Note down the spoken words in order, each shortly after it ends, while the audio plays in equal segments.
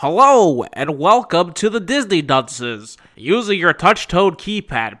Hello, and welcome to the Disney Dunces. Using your touch-tone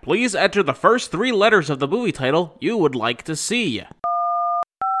keypad, please enter the first three letters of the movie title you would like to see.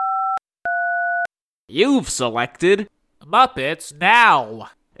 You've selected Muppets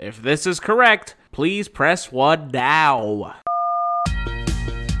Now. If this is correct, please press 1 now.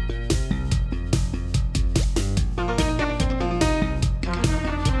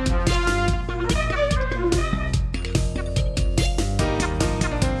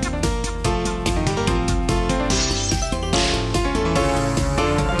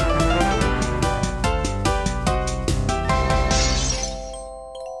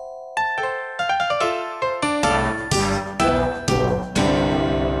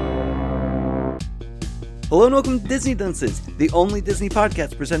 Hello and welcome to Disney Dunces, the only Disney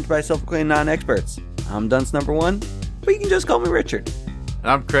podcast presented by self-proclaimed non-experts. I'm Dunce number 1, but you can just call me Richard.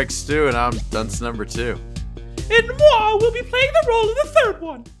 And I'm Craig Stew, and I'm Dunce number 2. And moi will be playing the role of the third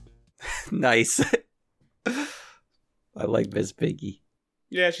one. Nice. I like Miss Piggy.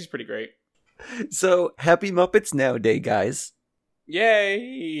 Yeah, she's pretty great. So, happy Muppets Now Day, guys.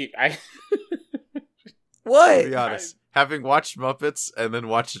 Yay! What? To be honest, having watched Muppets and then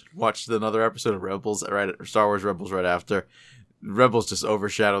watched another episode of Rebels, Star Wars Rebels right after, Rebels just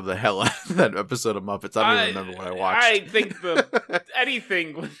overshadowed the hell out of that episode of Muppets. I don't even remember what I watched. I think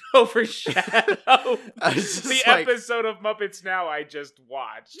anything would overshadow the episode of Muppets Now I just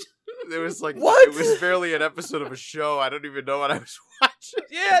watched. It was like, what? It was barely an episode of a show. I don't even know what I was watching.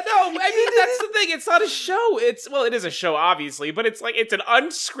 Yeah, no, I mean, that's the thing. It's not a show. It is a show, obviously, but it's an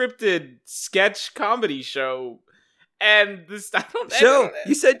unscripted sketch comedy show. And this, I don't Show.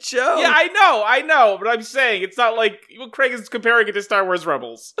 You said show. Yeah, I know, but I'm saying it's not like Craig is comparing it to Star Wars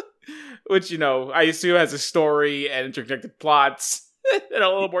Rebels, which I assume has a story and interconnected plots and a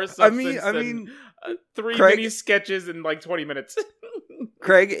little more substance. I mean, three Craig, mini sketches in like 20 minutes.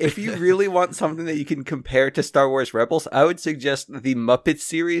 Craig, if you really want something that you can compare to Star Wars Rebels, I would suggest the Muppets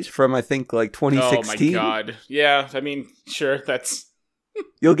series from I think like 2016. Oh my god! Yeah, I mean, sure, that's.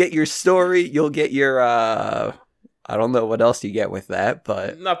 You'll get your story. You'll get your. I don't know what else you get with that,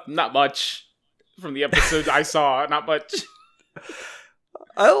 but not much from the episodes I saw. Not much.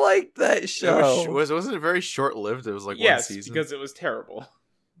 I like that show. Wasn't it very short-lived? It was like yes, one season. Because it was terrible.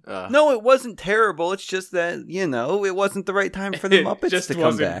 No, it wasn't terrible. It's just that it wasn't the right time for the Muppets to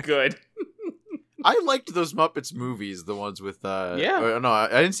come back. It just wasn't good. I liked those Muppets movies, the ones with no, I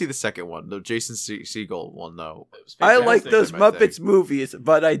didn't see the second one, the Jason Segel one though. I like those Muppets movies,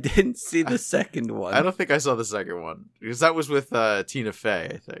 but I didn't see the second one. I don't think I saw the second one because that was with Tina Fey,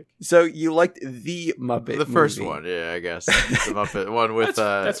 I think. So you liked the Muppet, the first one, yeah, I guess the Muppet one with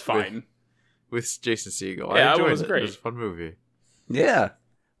that's fine with Jason Segel. Yeah, I enjoyed it was great. It was a fun movie. Yeah.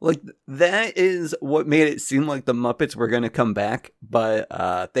 Like, that is what made it seem like the Muppets were going to come back, but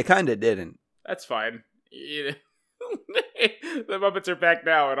they kind of didn't. That's fine. The Muppets are back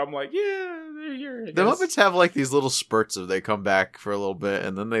now, and I'm like, yeah, they're here. The Muppets have like these little spurts of they come back for a little bit,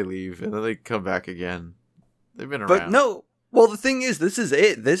 and then they leave, and then they come back again. They've been around. But no, well, the thing is, this is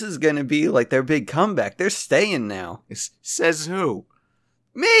it. This is going to be like their big comeback. They're staying now. Says who?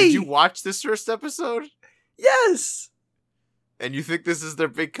 Me! Did you watch this first episode? Yes! And you think this is their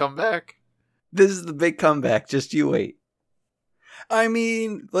big comeback? This is the big comeback. Just you wait. I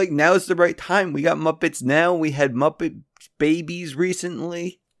mean, like, now is the right time. We got Muppets Now. We had Muppet Babies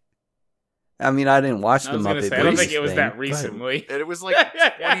recently. I mean, I didn't watch the Muppet Babies. I don't think it was that recently. And it was like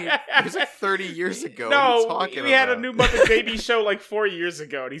 30 years ago. No, we had a new Muppet Baby show like 4 years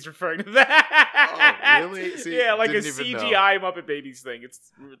ago, and he's referring to that. Oh, really? See, yeah, like a CGI Muppet Babies thing.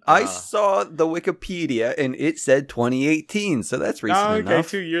 I saw the Wikipedia, and it said 2018, so that's recent enough.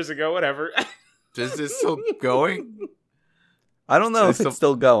 2 years ago, whatever. Is this still going? I don't know if it's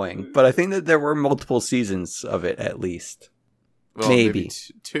still going, but I think that there were multiple seasons of it at least. Well, maybe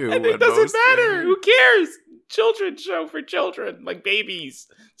two. And it doesn't matter. Maybe. Who cares? Children's show for children, like babies.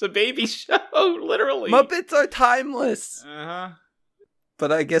 It's a baby show, literally. Muppets are timeless. Uh-huh.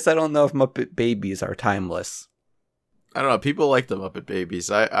 But I guess I don't know if Muppet Babies are timeless. I don't know. People like the Muppet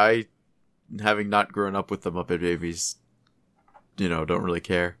Babies. I having not grown up with the Muppet Babies, don't really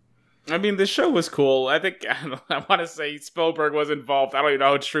care. I mean, the show was cool. I think, I want to say Spielberg was involved. I don't even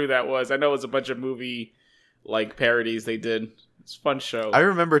know how true that was. I know it was a bunch of movie, parodies they did. It's a fun show. I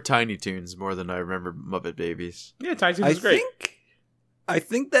remember Tiny Toons more than I remember Muppet Babies. Yeah, Tiny Toons was great. I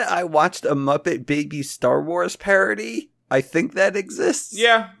think that I watched a Muppet Babies Star Wars parody. I think that exists.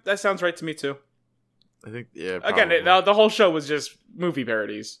 Yeah, that sounds right to me, too. I think, yeah, probably. Again, the whole show was just movie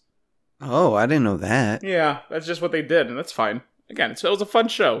parodies. Oh, I didn't know that. Yeah, that's just what they did, and that's fine. Again, it was a fun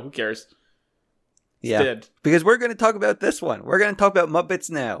show. Who cares? Yeah, Dead. because we're going to talk about this one. We're going to talk about Muppets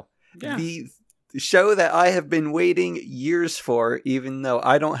Now. Yeah. The show that I have been waiting years for, even though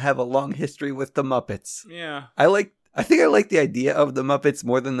I don't have a long history with the Muppets. Yeah. I think I like the idea of the Muppets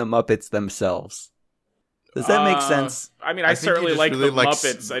more than the Muppets themselves. Does that make sense? I mean, I I think certainly he just like really the likes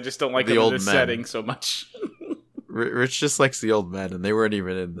Muppets. I just don't like the them in old this men. setting so much. Rich just likes the old men, and they weren't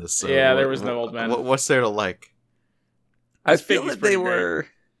even in this. So Yeah, there was no old men. What's there to like? I This feel Piggy's that they pretty great. were...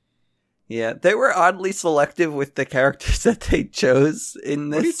 Yeah, they were oddly selective with the characters that they chose in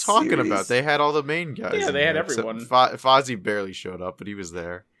this What are you talking series. about? They had all the main guys. Yeah, in they had there, except everyone. Fozzie barely showed up, but he was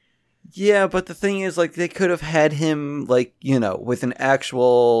there. Yeah, but the thing is, like, they could have had him, like, you know, with an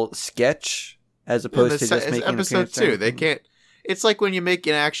actual sketch as opposed to just making an episode appearance 2. on- They can't. It's like when you make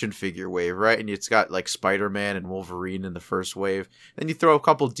an action figure wave, right? And it's got like Spider-Man and Wolverine in the first wave. Then you throw a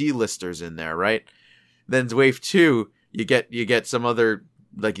couple D-listers in there, right? Then wave 2, you get some other,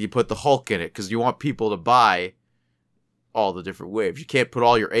 like, you put the Hulk in it because you want people to buy all the different waves. You can't put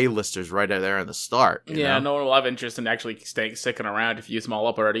all your A-listers right there in the start. you Yeah, know? no one will have interest in actually sticking around if you use them all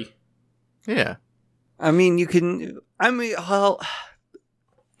up already. Yeah. I mean, well,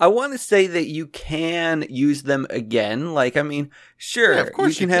 I want to say that you can use them again. Like, I mean, sure, Yeah, of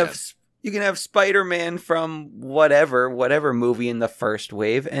course you can have Spider-Man from whatever movie in the first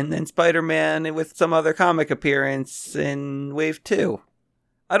wave, and then Spider-Man with some other comic appearance in wave 2.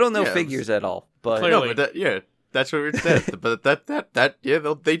 I don't know Yeah, figures at all, but Clearly. No, but that's what we said. But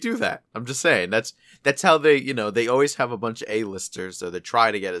they do that. I'm just saying that's how they always have a bunch of A-listers, so they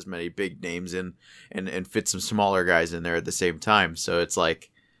try to get as many big names in and fit some smaller guys in there at the same time. So it's like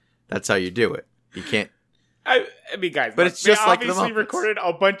that's how you do it. You can't. I mean, guys, But look, it's just they like the obviously Muppets. recorded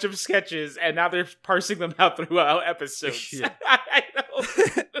a bunch of sketches, and now they're parsing them out throughout episodes. Yeah.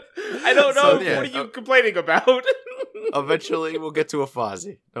 I don't know. So, yeah. What are you complaining about? Eventually, we'll get to a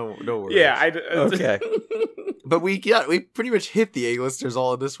Fozzie. No worries. Yeah, okay. But we pretty much hit the A-listers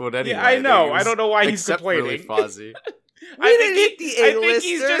all in this one anyway. Yeah, I know. think it I don't know why he's except for, complaining. like, Fozzie. We didn't hit the I think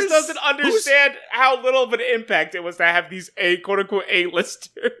he A-listers. just doesn't understand how little of an impact it was to have these quote unquote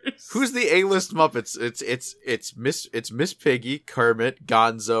A-listers. Who's the A-list Muppets? It's Miss Piggy, Kermit,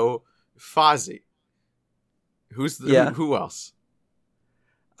 Gonzo, Fozzie. Who else?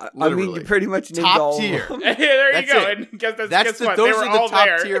 I mean, Literally. you pretty much named Top all tier. of them. Yeah, there you That's go. it. And guess what? Those They were are the all top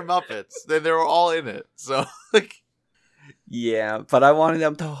there. tier Muppets. They were all in it. So like, Yeah, but I wanted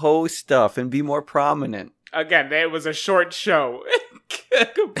them to host stuff and be more prominent. Again, it was a short show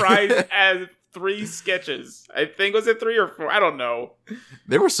comprised as 3 sketches. I think was it 3 or 4? I don't know.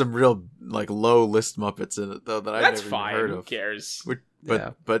 there were some real like low list Muppets in it though that I That's never fine. even heard Who of. cares? But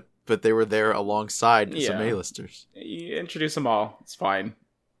Yeah. but they were there alongside some Yeah. A-listers. You introduce them all. It's fine.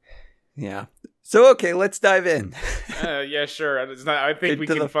 Yeah. So, okay, let's dive in. Yeah, sure. It's not, I think we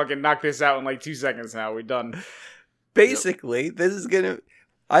Into can the- fucking knock this out in like 2 seconds now. We're done. Basically, this is going to...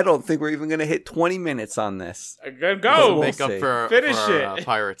 I don't think we're even going to hit 20 minutes on this. Go! We'll Make up see. for Finish for our, it.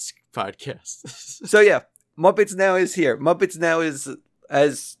 Pirates podcast. So, yeah, Muppets Now is here. Muppets Now is,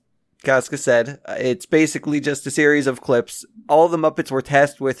 as Casca said, it's basically just a series of clips. All the Muppets were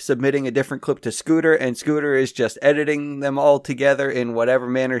tasked with submitting a different clip to Scooter, and Scooter is just editing them all together in whatever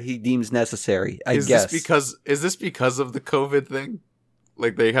manner he deems necessary, I guess. Is this because of the COVID thing?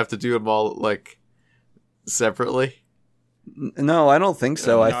 Like they have to do them all like separately? No, I don't think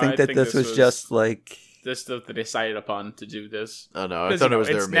so. No, I think I that think this this was was- just like... This stuff they decided upon to do this. Oh no, I 'Cause, thought you it was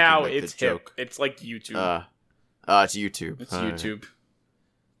know, they were it's making now like, it's the hip. joke. It's like YouTube. It's YouTube. It's All right. YouTube.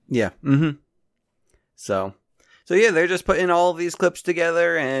 Yeah. Mm-hmm. So yeah, they're just putting all of these clips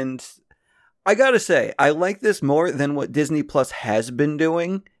together, and I gotta say, I like this more than what Disney Plus has been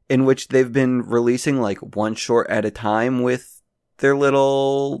doing, in which they've been releasing like one short at a time with their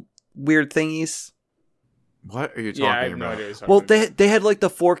little weird thingies. What are you talking Yeah, I have no about? idea. what you're Well, talking about. they had like the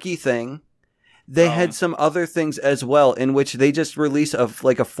Forky thing. They Oh. had some other things as well, in which they just release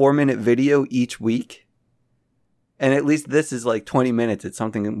like a 4-minute video each week. And at least this is like 20 minutes. It's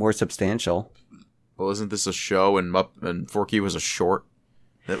something more substantial. Well, isn't this a show and Forky was a short?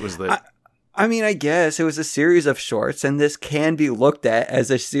 That was the I mean, I guess it was a series of shorts, and this can be looked at as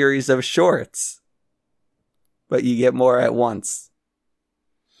a series of shorts. But you get more at once.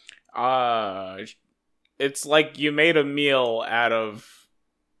 It's like you made a meal out of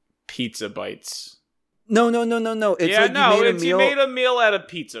pizza bites. No. It's yeah, like no, you made a meal. out of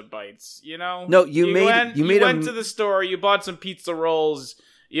pizza bites. You know? No, you went made to the store. You bought some pizza rolls.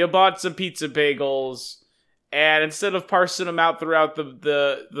 You bought some pizza bagels, and instead of parsing them out throughout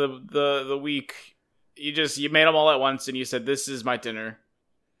the week, you made them all at once, and you said, "This is my dinner."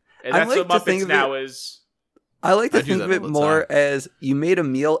 And I that's like what to think Muppets of now it- is. I like to I do think that of it all the more time. as you made a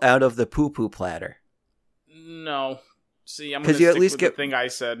meal out of the poo-poo platter. No. See, I'm 'Cause gonna you at stick least with get- the thing I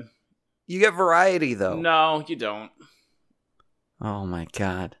said. You get variety, though. No, you don't. Oh my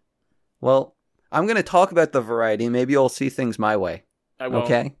god. Well, I'm going to talk about the variety. Maybe you'll see things my way. I won't.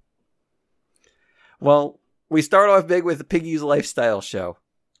 Okay? Well, we start off big with the Piggy's Lifestyle Show.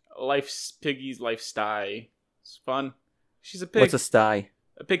 Piggy's lifestyle. It's fun. She's a pig. What's a sty?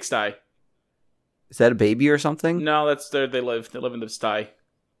 A pigsty. Is that a baby or something? No, that's where they live. They live in the sty.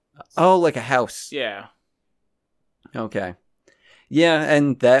 Oh, like a house. Yeah. Okay. Yeah,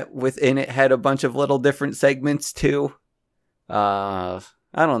 and that within it had a bunch of little different segments too. I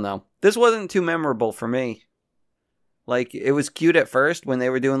don't know. This wasn't too memorable for me. Like, it was cute at first when they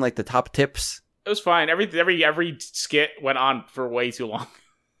were doing like the top tips. It was fine. Every skit went on for way too long.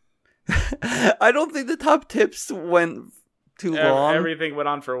 I don't think the top tips went too long. Everything went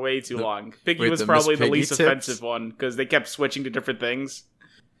on for way too long. Piggy wait, was the probably Miss the Piggy least tips? offensive one because they kept switching to different things.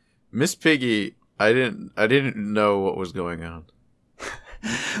 Miss Piggy, I didn't know what was going on.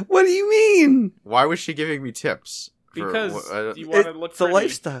 What do you mean? Why was she giving me tips? Because you want to look It's a pretty.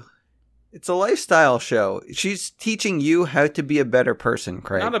 lifestyle. It's a lifestyle show. She's teaching you how to be a better person,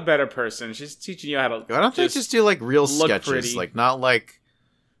 Craig. Not a better person. She's teaching you how to. Why don't they just do like real look sketches, pretty. like not like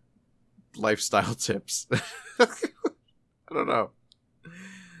lifestyle tips? I don't know.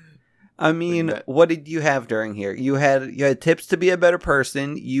 I mean, Like that. what did you have during here? You had tips to be a better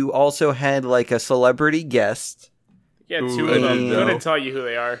person. You also had like a celebrity guest. Yeah, Ooh, two I of them. didn't I'm know. gonna tell you who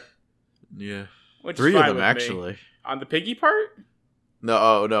they are. Yeah, Which three is of fine them with me. actually. On the piggy part? No,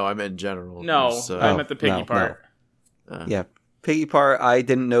 oh no, I meant in general. No, It was, I meant the piggy no, part. Yeah, Piggy part. I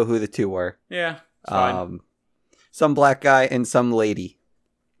didn't know who the two were. Yeah, it's fine. Some black guy and some lady.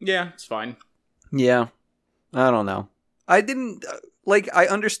 Yeah, it's fine. Yeah, I don't know. I didn't like. I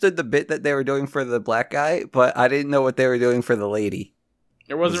understood the bit that they were doing for the black guy, but I didn't know what they were doing for the lady.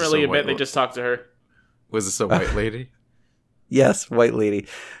 There wasn't Was it really a some bit. white They wo- just talked to her. Was this a white lady? Yes, white lady.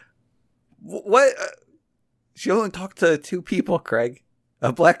 What? She only talked to two people, Craig.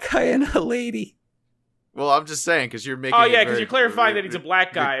 A black guy and a lady. Well, I'm just saying because you're making. Oh it yeah, because very- you're clarifying that he's a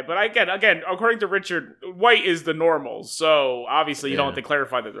black guy. But again, according to Richard, white is the normal. So obviously you don't Yeah. have to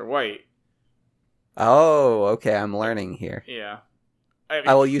clarify that they're white. Oh, okay. I'm learning here. Yeah.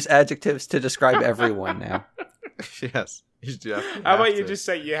 I will use adjectives to describe everyone now. Yes. You do have- How about have you to. just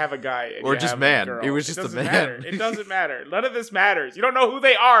say you have a guy and Or you just have man. a girl? It was just a doesn't man. Matter. It doesn't matter. None of this matters. You don't know who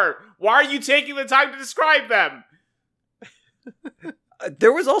they are. Why are you taking the time to describe them?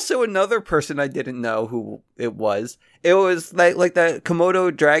 There was also another person I didn't know who it was. It was like that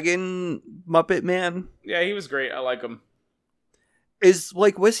Komodo dragon Muppet man. Yeah, he was great. I like him.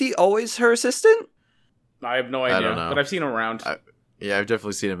 Was he always her assistant? I have no I idea, don't know. but I've seen him around. Yeah, I've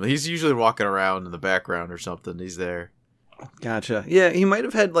definitely seen him. He's usually walking around in the background or something. He's there. Gotcha. Yeah, he might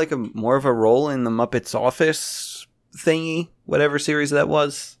have had like a more of a role in the Muppets Office thingy, whatever series that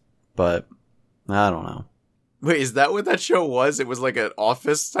was. But I don't know. Wait, is that what that show was? It was like an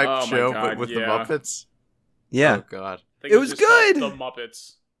office type Oh my show, God, but with the yeah. Muppets? Yeah, Oh, God. I think It it's was just called good! The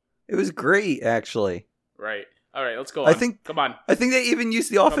Muppets. it was great actually. Right. All right, let's go I on. think- Come on. I think they even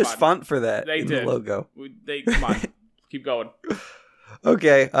used the Office on. font for that They in did. the logo. Come on. Keep going.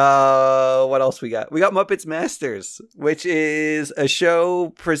 Okay, what else we got? We got Muppets Masters, which is a show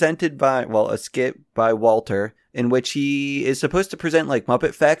presented by, a skit by Walter, in which he is supposed to present like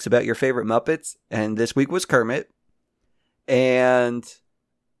Muppet facts about your favorite Muppets, and this week was Kermit. And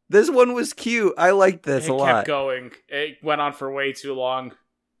this one was cute. I liked this It a kept lot. going. It went on for way too long.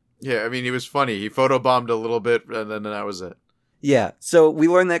 Yeah, I mean, he was funny. He photobombed a little bit, and then that was it. Yeah, so we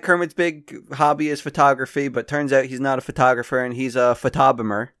learned that Kermit's big hobby is photography, but turns out he's not a photographer and he's a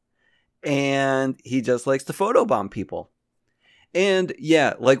photobomber. And he just likes to photobomb people. And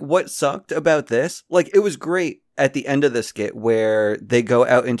yeah, like what sucked about this, like it was great at the end of the skit where they go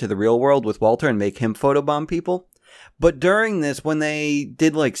out into the real world with Walter and make him photobomb people. But during this, when they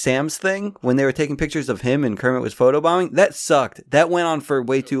did like Sam's thing, when they were taking pictures of him and Kermit was photobombing, that sucked. That went on for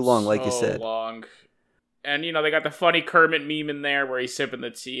way too long, like you So said. long. And, they got the funny Kermit meme in there where he's sipping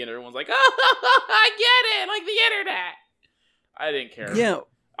the tea and everyone's like, oh, I get it, like the internet. I didn't care. Yeah,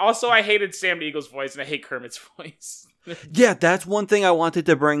 Also, I hated Sam Eagle's voice and I hate Kermit's voice. yeah, that's one thing I wanted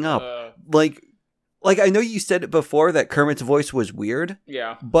to bring up. Like I know you said it before that Kermit's voice was weird,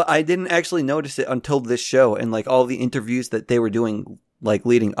 Yeah. but I didn't actually notice it until this show and like all the interviews that they were doing like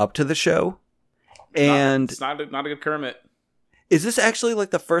leading up to the show. And It's not a good Kermit. is this actually like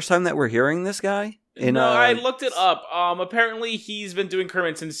the first time that we're hearing this guy? No, I looked it up. Apparently he's been doing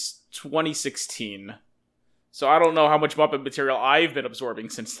Kermit since 2016. So I don't know how much Muppet material I've been absorbing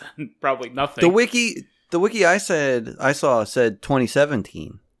since then. Probably nothing. The wiki I saw said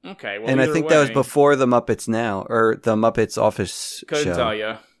 2017. Okay, well, and I either think that was way, before the Muppets Now, or the Muppets Office couldn't show. tell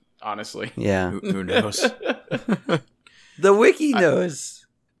you, honestly. Yeah. Who knows? The wiki knows.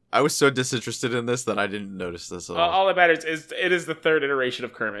 I was so disinterested in this that I didn't notice this at all. All that matters is it is the third iteration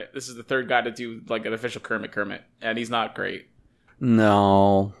of Kermit. This is the third guy to do like an official Kermit, and he's not great.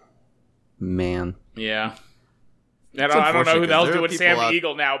 No. Man. Yeah. And It's I don't know who unfortunate, the hell's 'cause there are doing Sam people the out-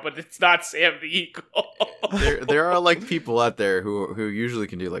 Eagle now, but it's not Sam the Eagle. there are like people out there who usually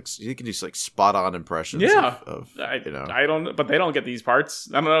can do like spot on impressions. Yeah. of I you know. don't, but they don't get these parts.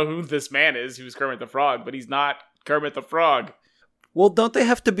 I don't know who this man is who's Kermit the Frog, but he's not Kermit the Frog. Well, don't they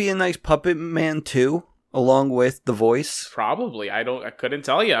have to be a nice puppet man too, along with the voice? Probably. I couldn't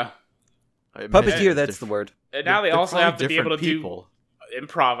tell you. I imagine Puppeteer, that's the diff- word. And now they they're also probably have to be able to different people. do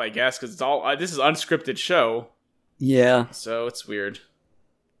improv, I guess, because it's all this is unscripted show, Yeah. so it's weird.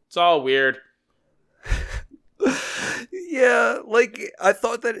 It's all weird. Yeah, like, I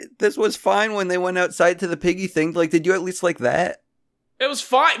thought that this was fine when they went outside to the piggy thing. Like, did you at least like that? It was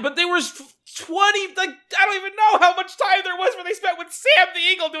fine, but there was 20. Like I don't even know how much time there was where they spent with Sam the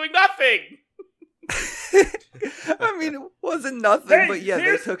Eagle doing nothing. I mean, it wasn't nothing, but yeah,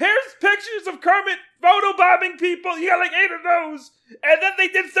 they took... here's pictures of Kermit photobombing people. You got like 8 of those, and then they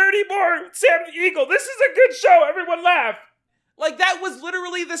did 30 more. Sam the Eagle. This is a good show. Everyone laugh. Like that was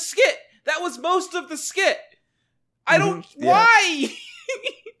literally the skit. That was most of the skit. I don't. Yeah. Why?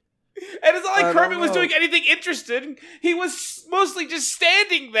 And it's not I like don't Kermit was know. doing anything interesting. He was mostly just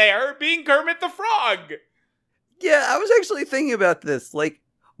standing there, being Kermit the Frog. Yeah, I was actually thinking about this. Like,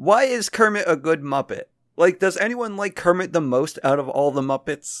 why is Kermit a good Muppet? Like, does anyone like Kermit the most out of all the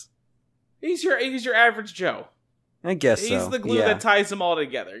Muppets? He's your average Joe. I guess He's so. the glue yeah. that ties them all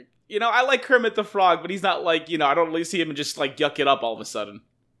together. You know, I like Kermit the Frog, but he's not like, I don't really see him and just like yuck it up all of a sudden.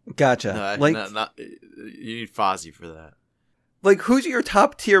 Gotcha. No, like, not, you need Fozzie for that. like, who's your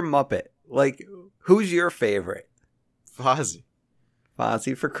top tier Muppet? Like, who's your favorite? Fozzie.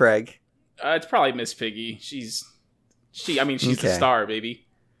 Fozzie for Craig. It's probably Miss Piggy. She's the Okay. star, baby.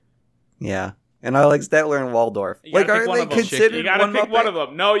 Yeah. And I like Statler and Waldorf. You Like, gotta pick are one they of 'em. considered You gotta one pick Muppet? one of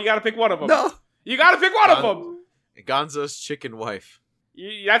them. No, you gotta pick one of them. No. You gotta pick one of them. Gonzo's chicken wife.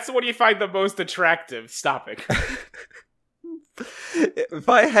 That's the one you find the most attractive. Stop it. If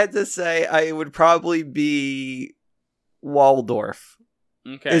I had to say, I would probably be Waldorf.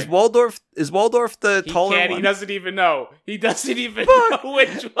 Okay. Is Waldorf the He taller can't. one? He doesn't even know. He doesn't even Fuck. know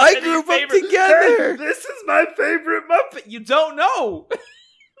which one. I is grew your up favorite. together. This is my favorite Muppet. You don't know.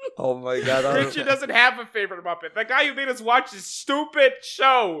 Oh my god! I Richard doesn't have a favorite Muppet. The guy who made us watch this stupid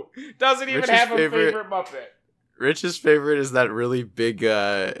show doesn't even Rich's have a favorite- favorite Muppet. Rich's favorite is that really big,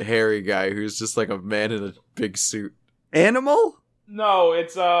 hairy guy who's just like a man in a big suit. Animal? No,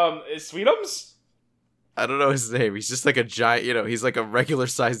 it's Sweetums. I don't know his name. He's just like a giant. He's like a regular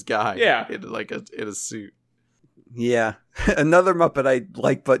sized guy. Yeah. in a suit. Yeah, another Muppet I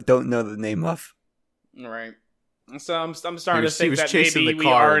like but don't know the name of. All right. So I'm starting to He think was that chasing maybe the we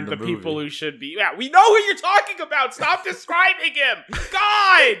car aren't in the the people movie. who should be. Yeah, we know who you're talking about. Stop describing him.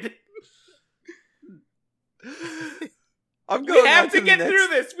 God, I'm we going have on to the get next- through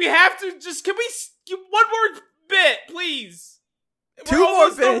this. We have to just. Can we give one more bit, please? Two We're more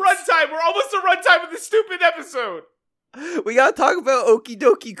almost to bits. runtime. We're almost to runtime of this stupid episode. We gotta talk about Okie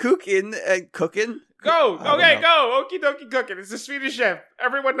Dokie Cookin' and cooking. Go. I don't Okay, know. go. Okie dokie cooking. It's a Swedish chef.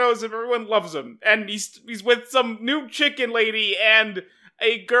 Everyone knows him. Everyone loves him. And he's with some new chicken lady and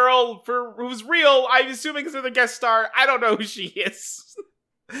a girl who's real. I'm assuming is the guest star. I don't know who she is.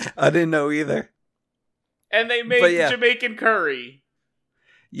 I didn't know either. And they made But yeah. Jamaican curry.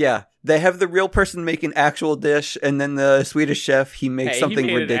 Yeah, they have the real person make an actual dish, and then the Swedish chef he makes Hey, something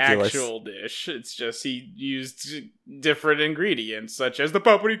he made ridiculous. an actual dish. It's just he used different ingredients, such as the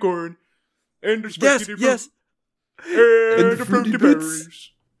popcorn and the Yes, spaghetti yes. and the fruity fruity bits. berries.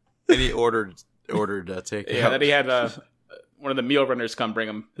 And he ordered takeout. Yeah, then he had one of the meal runners come bring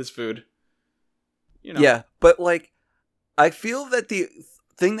him his food. Yeah, but like, I feel that the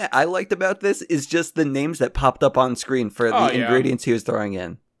thing that I liked about this is just the names that popped up on screen for Oh, the yeah. ingredients he was throwing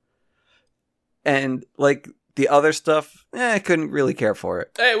in. And like the other stuff, I couldn't really care for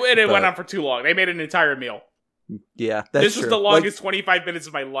it. It But- went on for too long. They made an entire meal. Yeah, that's This was true. the longest 25 minutes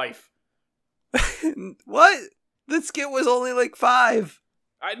of my life. Like, what? The skit was only like 5.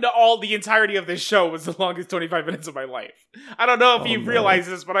 I know the entirety of this show was the longest 25 minutes of my life. I don't know if Oh, you no. realize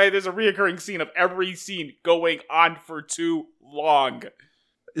this, but there's a reoccurring scene of every scene going on for too long.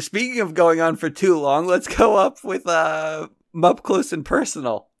 Speaking of going on for too long, let's go up with Up Close and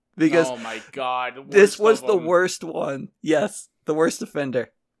Personal. Because Oh my god. the this worst was of the them. worst one. Yes, the worst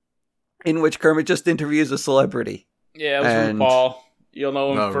offender. In which Kermit just interviews a celebrity. Yeah, it was and- RuPaul. You'll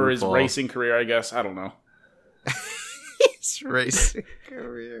know him for his RuPaul. racing career, I guess. I don't know. His racing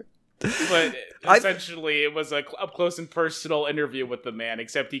career. But essentially, it was a up close and personal interview with the man,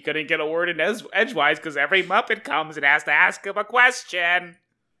 except he couldn't get a word in edgewise because every Muppet comes and has to ask him a question.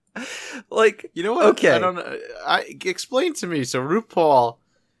 Like, You know what? Okay. I don't know. Explain to me. So RuPaul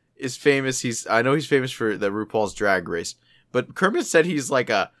is famous. I know he's famous for the RuPaul's Drag Race, but Kermit said he's like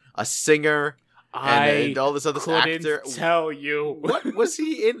a singer and all this other couldn't actor. tell you. What was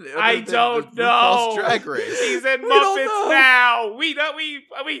he in? I don't know. RuPaul's Drag Race. He's in don't Muppets know. now. We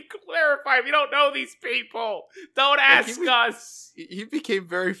clarified. We don't know these people. Don't ask us. He became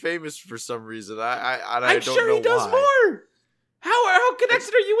very famous for some reason. I I'm don't sure know he does why. more. How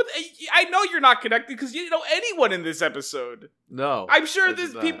connected are you with? I know you're not connected because you know anyone in this episode. No, I'm sure I there's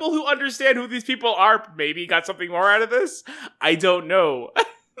did not. people who understand who these people are. Maybe got something more out of this. I don't know.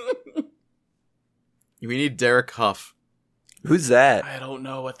 We need Derek Huff, who's that? I don't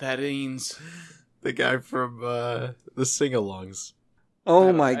know what that means. the guy from the Sing-Alongs.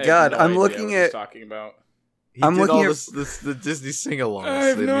 Oh my god, I'm what looking he's at. talking about. He I'm did looking all at- the Disney Sing-Alongs. I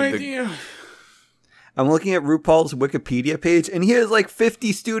have They no made the- idea. I'm looking at RuPaul's Wikipedia page, and he has like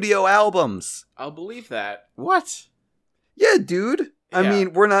 50 studio albums. I'll believe that. What? Yeah, dude. I Yeah.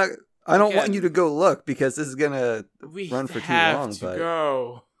 mean, we're not. I don't want Again. you to go look because this is gonna We run for too have long. to But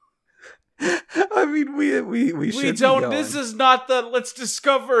go. I mean, we We should. don't. Be going. This is not the "Let's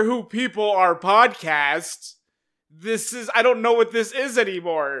discover who people are" podcast. This is. I don't know what this is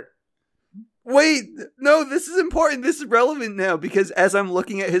anymore. Wait, no, this is important. This is relevant now because as I'm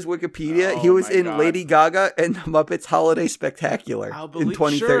looking at his Wikipedia, he Oh was my in God. Lady Gaga and the Muppets Holiday Spectacular I'll in believe-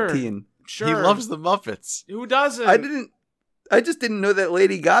 2013. Sure. He loves the Muppets. Who doesn't? I just didn't know that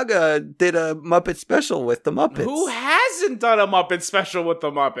Lady Gaga did a Muppet special with the Muppets. Who hasn't done a Muppet special with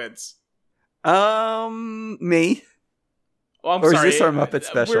the Muppets? Me. Oh, I'm Or is sorry. this our Muppet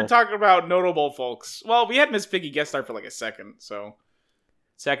special? We're talking about notable folks. Well, we had Miss Piggy guest star for like a second, so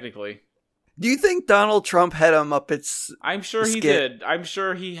technically, Do you think Donald Trump had a Muppets I'm sure he Skit. did. I'm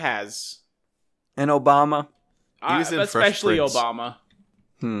sure he has. and Obama? He was in Fresh Especially Prince. Obama.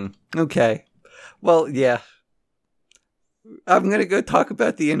 Okay. Well, yeah. I'm gonna go talk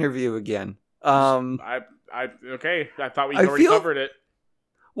about the interview again. Okay. I thought we I already feel- covered it.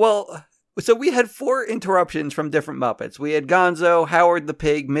 Well, so we had 4 interruptions from different Muppets. We had Gonzo, Howard the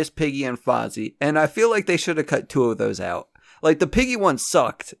Pig, Miss Piggy, and Fozzie. And I feel like they should have cut 2 of those out. Like, the Piggy one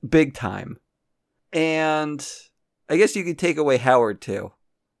sucked big time. And I guess you could take away Howard, too.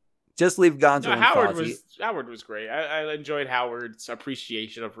 Just leave Gonzo No, and Howard Fozzie. was great. I enjoyed Howard's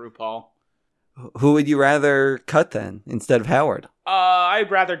appreciation of RuPaul. Who would you rather cut, then, instead of Howard?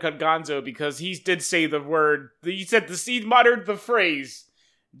 I'd rather cut Gonzo because he did say the word. He said he muttered the phrase.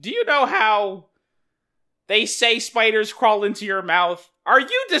 Do you know how they say spiders crawl into your mouth? Are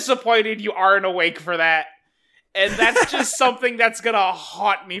you disappointed you aren't awake for that? And that's just something that's gonna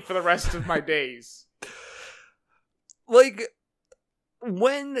haunt me for the rest of my days. Like,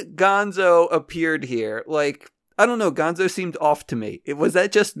 when Gonzo appeared here, like, I don't know, Gonzo seemed off to me. Was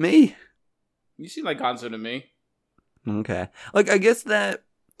that just me? You seem like Gonzo to me. Okay. Like, I guess that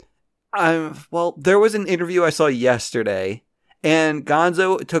well, there was an interview I saw yesterday, and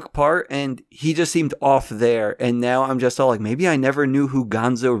Gonzo took part, and he just seemed off there, and now I'm just all like, maybe I never knew who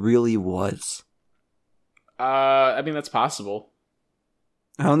Gonzo really was. I mean, that's possible.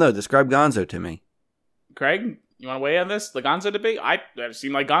 I don't know, describe Gonzo to me. Craig, you want to weigh in on this? The Gonzo debate? That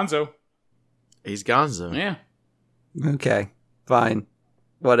seemed like Gonzo. He's Gonzo. Yeah. Okay, fine.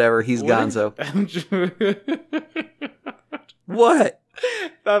 Whatever, he's Gonzo. What?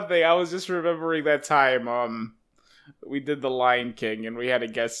 Nothing. I was just remembering that time we did The Lion King and we had a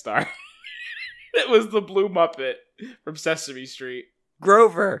guest star. It was the Blue Muppet from Sesame Street.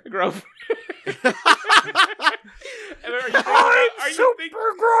 Grover. Grover. And are you thinking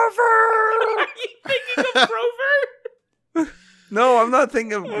of Grover? No, I'm not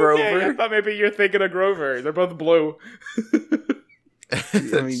thinking of Grover. Okay, I thought maybe you're thinking of Grover. They're both blue.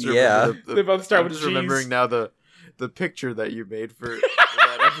 I mean, yeah. They both start I'm with just G's. remembering now the picture that you made for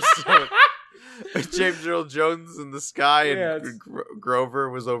that episode. With James Earl Jones in the sky Yeah, and Grover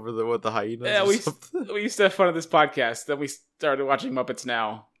was over the hyenas. Yeah, or we something. we used to have fun at this podcast. Then we started watching Muppets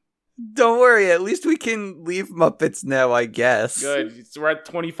Now. Don't worry, at least we can leave Muppets now, I guess. Good. So we're at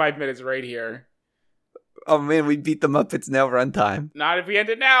 25 minutes right here. Oh man, we beat the Muppets Now runtime. Not if we end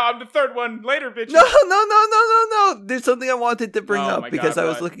it now. I'm the third one later, bitch. No. There's something I wanted to bring Oh up my because God, I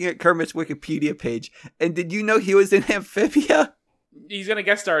was what? looking at Kermit's Wikipedia page. And did you know he was in Amphibia? He's gonna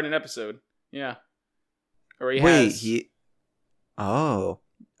guest star in an episode. Yeah. Or he Wait, has. Oh,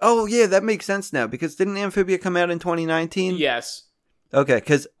 yeah, that makes sense now because didn't Amphibia come out in 2019? Yes. Okay,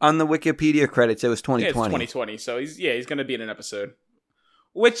 because on the Wikipedia credits, it was Yeah, it's 2020. 2020, so he's going to be in an episode.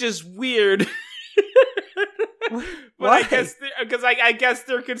 Which is weird. But Why? I guess I guess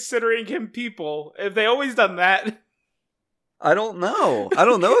they're considering him people. Have they always done that? I don't know. I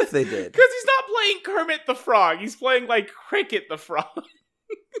don't know if they did. Because he's not playing Kermit the Frog. He's playing, like, Cricket the Frog.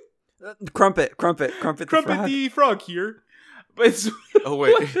 Crumpet Crumpet the frog. the Frog here. But it's... Oh,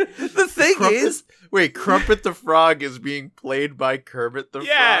 wait. The thing is, Wait, Crumpet the Frog is being played by Kermit the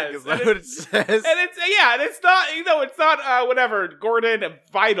Yes, Frog? Is that and what it says? And it's not, it's not, whatever, Gordon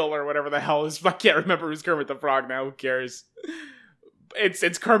Vital or whatever the hell is, I can't remember who's Kermit the Frog now, who cares?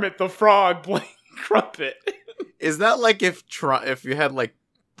 It's Kermit the Frog playing Crumpet. Is that like if you had like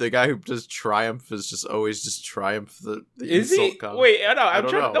the guy who does Triumph is just always just Triumph the Is insult he? comic? Wait, I know, I I'm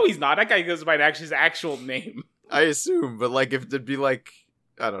don't trying know. to, no, he's not. That guy goes by his actual name. I assume, but like if it'd be like,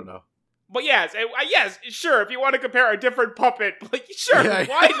 I don't know. But yes, sure, if you want to compare a different puppet, like, sure, Yeah.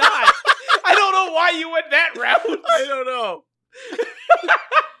 why not? I don't know why you went that route. I don't know.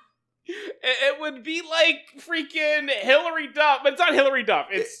 It would be like freaking Hillary Duff, but it's not Hillary Duff.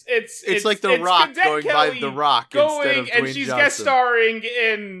 It's like The Rock Cadet going by Kelly The Rock instead of Dwayne and she's Johnson. guest starring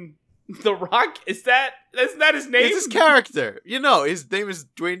in The Rock. Isn't that his name? It's his character. His name is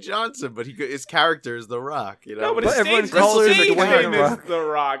Dwayne Johnson, but his character is The Rock. No, but But his everyone stage calls him stage Dwayne name The Rock. is The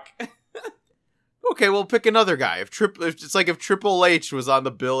Rock. Okay, well, pick another guy. If Triple H was on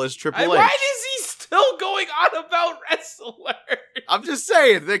the bill as Triple H. Why is he still going on about wrestlers? I'm just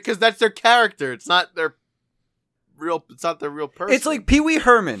saying because that's their character. It's not their real person. it's like Pee Wee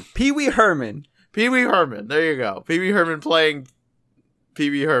Herman. Pee Wee Herman. There you go. Pee Wee Herman playing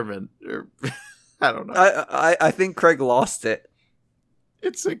Pee Wee Herman. Or, I don't know. I think Craig lost it.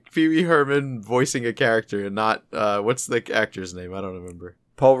 It's like Pee Wee Herman voicing a character and not what's the actor's name? I don't remember.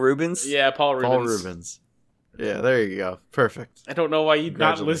 Paul Rubens? Yeah, Paul Rubens. Paul Rubens. Yeah, there you go. Perfect. I don't know why you'd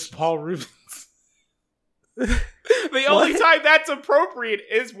not Congratulations. list Paul Rubens. The only time that's appropriate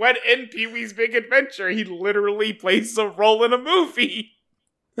is when in Pee-wee's Big Adventure he literally plays a role in a movie.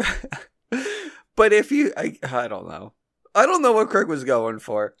 But if you... I don't know. I don't know what Craig was going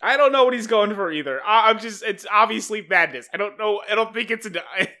for. I don't know what he's going for either. it's obviously madness. I don't know. I don't think it's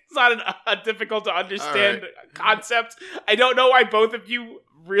not a difficult to understand concept. I don't know why both of you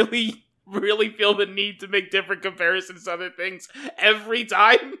really, really feel the need to make different comparisons to other things every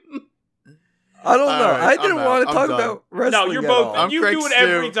time. I don't know. right, I didn't I'm want to out. talk I'm done. about wrestling No, you're at both. all. I'm You Craig do it Stew.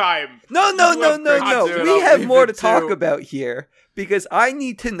 every time. No. You have Craig Stew. We I'll have leave more it to talk to- about here because I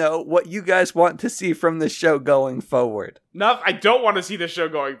need to know what you guys want to see from the show going forward. No, I don't want to see the show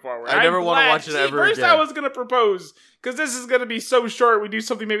going forward. I never I'm wanna glad- watch it ever First, again. I was going to propose, because this is going to be so short, we do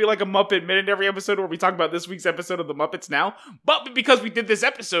something maybe like a Muppet Minute every episode where we talk about this week's episode of The Muppets Now. But because we did this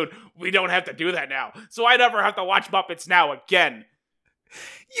episode, we don't have to do that now. So I never have to watch Muppets Now again.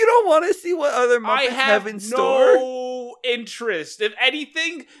 You don't want to see what other I Muppets have in store? no interest. If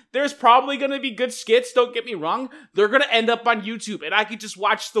anything, there's probably going to be good skits, don't get me wrong. They're going to end up on YouTube, and I could just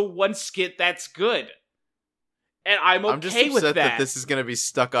watch the one skit that's good. And I'm okay I'm just with upset that. that this is going to be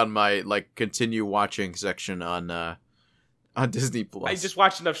stuck on my continue watching section on Disney Plus. I just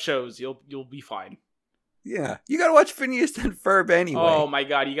watched enough shows. You'll be fine. Yeah. You gotta watch Phineas and Ferb anyway. Oh my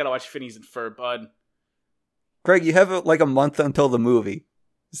god, you gotta watch Phineas and Ferb, bud. Craig, you have like a month until the movie.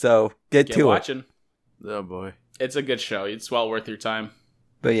 So get Get to it. watching. Oh boy. It's a good show. It's well worth your time.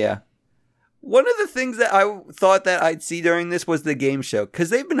 But yeah. One of the things that I thought that I'd see during this was the game show. Because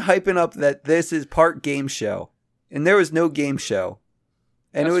they've been hyping up that this is part game show. And there was no game show.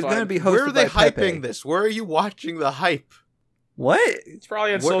 And That's it was fine. going to be hosted Where are they by Pepe. hyping this? Where are you watching the hype? What? It's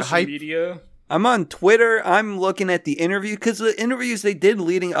probably on What social hype? media. I'm on Twitter. I'm looking at the interview. Because the interviews they did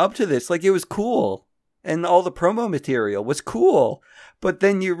leading up to this, like it was cool. And all the promo material was cool. But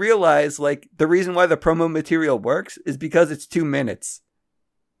then you realize, like, the reason why the promo material works is because it's 2 minutes.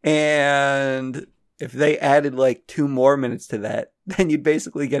 And if they added, like, 2 more minutes to that, then you'd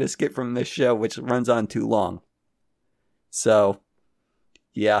basically get a skit from this show, which runs on too long. So,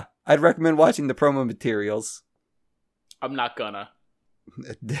 yeah. I'd recommend watching the promo materials. I'm not gonna.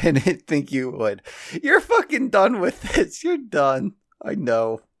 Didn't think you would. You're fucking done with this. You're done. I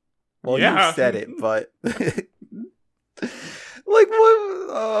know. Well, Yeah. you said it, but... like,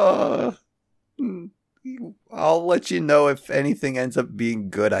 what? I'll let you know if anything ends up being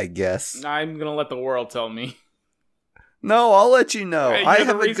good, I guess. I'm gonna let the world tell me. No, I'll let you know. Hey, I you're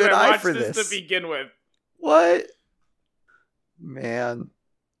the have a reason good I eye watched for this this. to begin with. What? Man.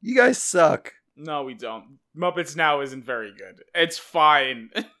 You guys suck. No, we don't. Muppets Now isn't very good. It's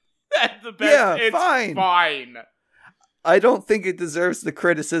fine. At the best, Yeah, it's fine. fine. I don't think it deserves the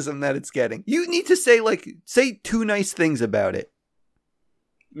criticism that it's getting. You need to say 2 nice things about it.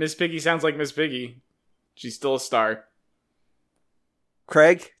 Miss Piggy sounds like Miss Piggy. She's still a star.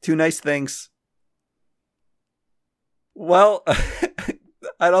 Craig, 2 nice things. Well,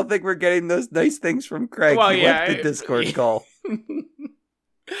 I don't think we're getting those nice things from Craig. Well, He yeah, left the Discord call.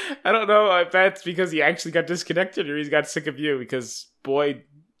 I don't know if that's because he actually got disconnected or he's got sick of you, because, boy,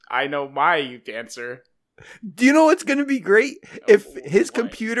 I know my answer. Do you know what's going to be great? If his what?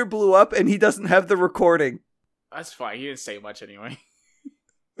 computer blew up and he doesn't have the recording. That's fine. He didn't say much anyway.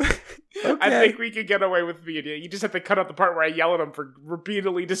 Okay. I think we could get away with being. You just have to cut out the part where I yell at him for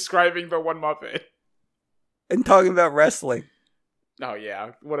repeatedly describing the One Muppet. And talking about wrestling. Oh,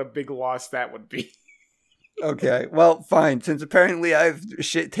 yeah. What a big loss that would be. Okay, well, fine. Since apparently I have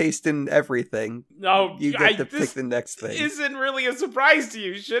shit taste in everything, No, you get to pick the next thing. Isn't really a surprise to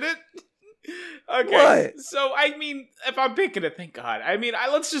you, should it? Okay. What? So, I mean, if I'm picking it, thank God. I mean,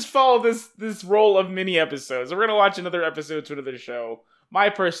 let's just follow this roll of mini episodes. We're going to watch another episode to another show. My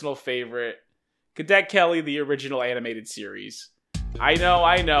personal favorite, Cadet Kelly, the original animated series. I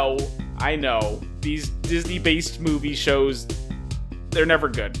know. These Disney-based movie shows, they're never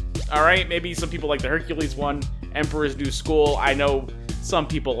good. Alright? Maybe some people like the Hercules one, Emperor's New School. I know some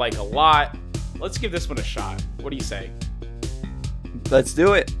people like a lot. Let's give this one a shot. What do you say? Let's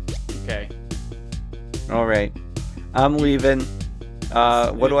do it. Okay. All right. I'm leaving.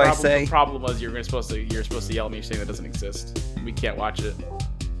 What do I say? The problem was you're supposed to yell at me saying that doesn't exist. We can't watch it.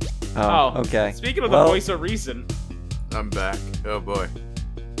 Oh, okay. Speaking of the voice of reason, I'm back. Oh boy.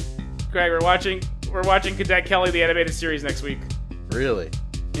 Greg, we're watching Cadet Kelly, the animated series, next week. Really?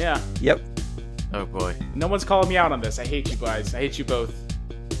 Yeah. Yep. Oh boy. No one's calling me out on this. I hate you guys. I hate you both.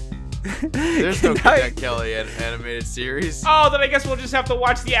 There's no Cadet Kelly animated series. Oh, then I guess we'll just have to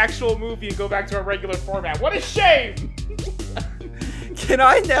watch the actual movie and go back to our regular format. What a shame! Can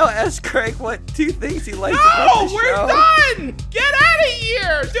I now ask Craig what 2 things he likes No, about the we're show? done! Get out of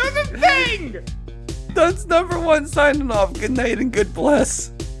here! Do the thing! That's number 1 signing off. Good night and good bless.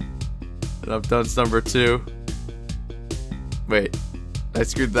 And I'm done. Number 2. Wait, I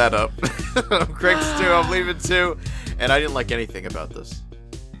screwed that up. Craig's 2. I'm leaving 2, and I didn't like anything about this.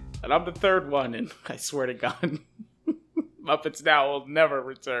 And I'm the 3rd one, and I swear to God, Muppets Now will never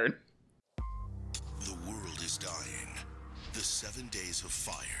return. The world is dying. The 7 days of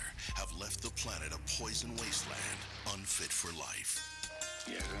fire have left the planet a poison wasteland, unfit for life.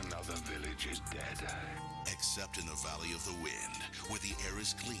 Yet another village is dead. Except in the Valley of the Wind, where the air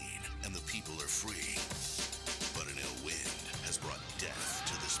is clean and the people are free. But an ill wind has brought death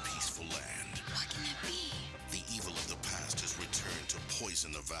to this peaceful land. What can it be? The evil of the past has returned to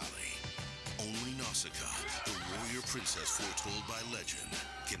poison the valley. Only Nausicaa, the warrior princess foretold by legend,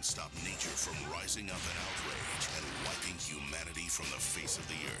 can stop nature from rising up in outrage and wiping humanity from the face of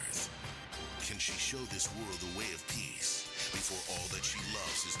the earth. Can she show this world the way of peace before all that she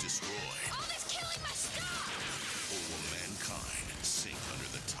loves is destroyed? All is killing my stuff. Or will mankind sink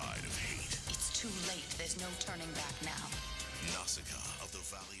under the tide of hate? It's too late. There's no turning back now. Nausicaa of the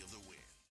Valley of the Wind.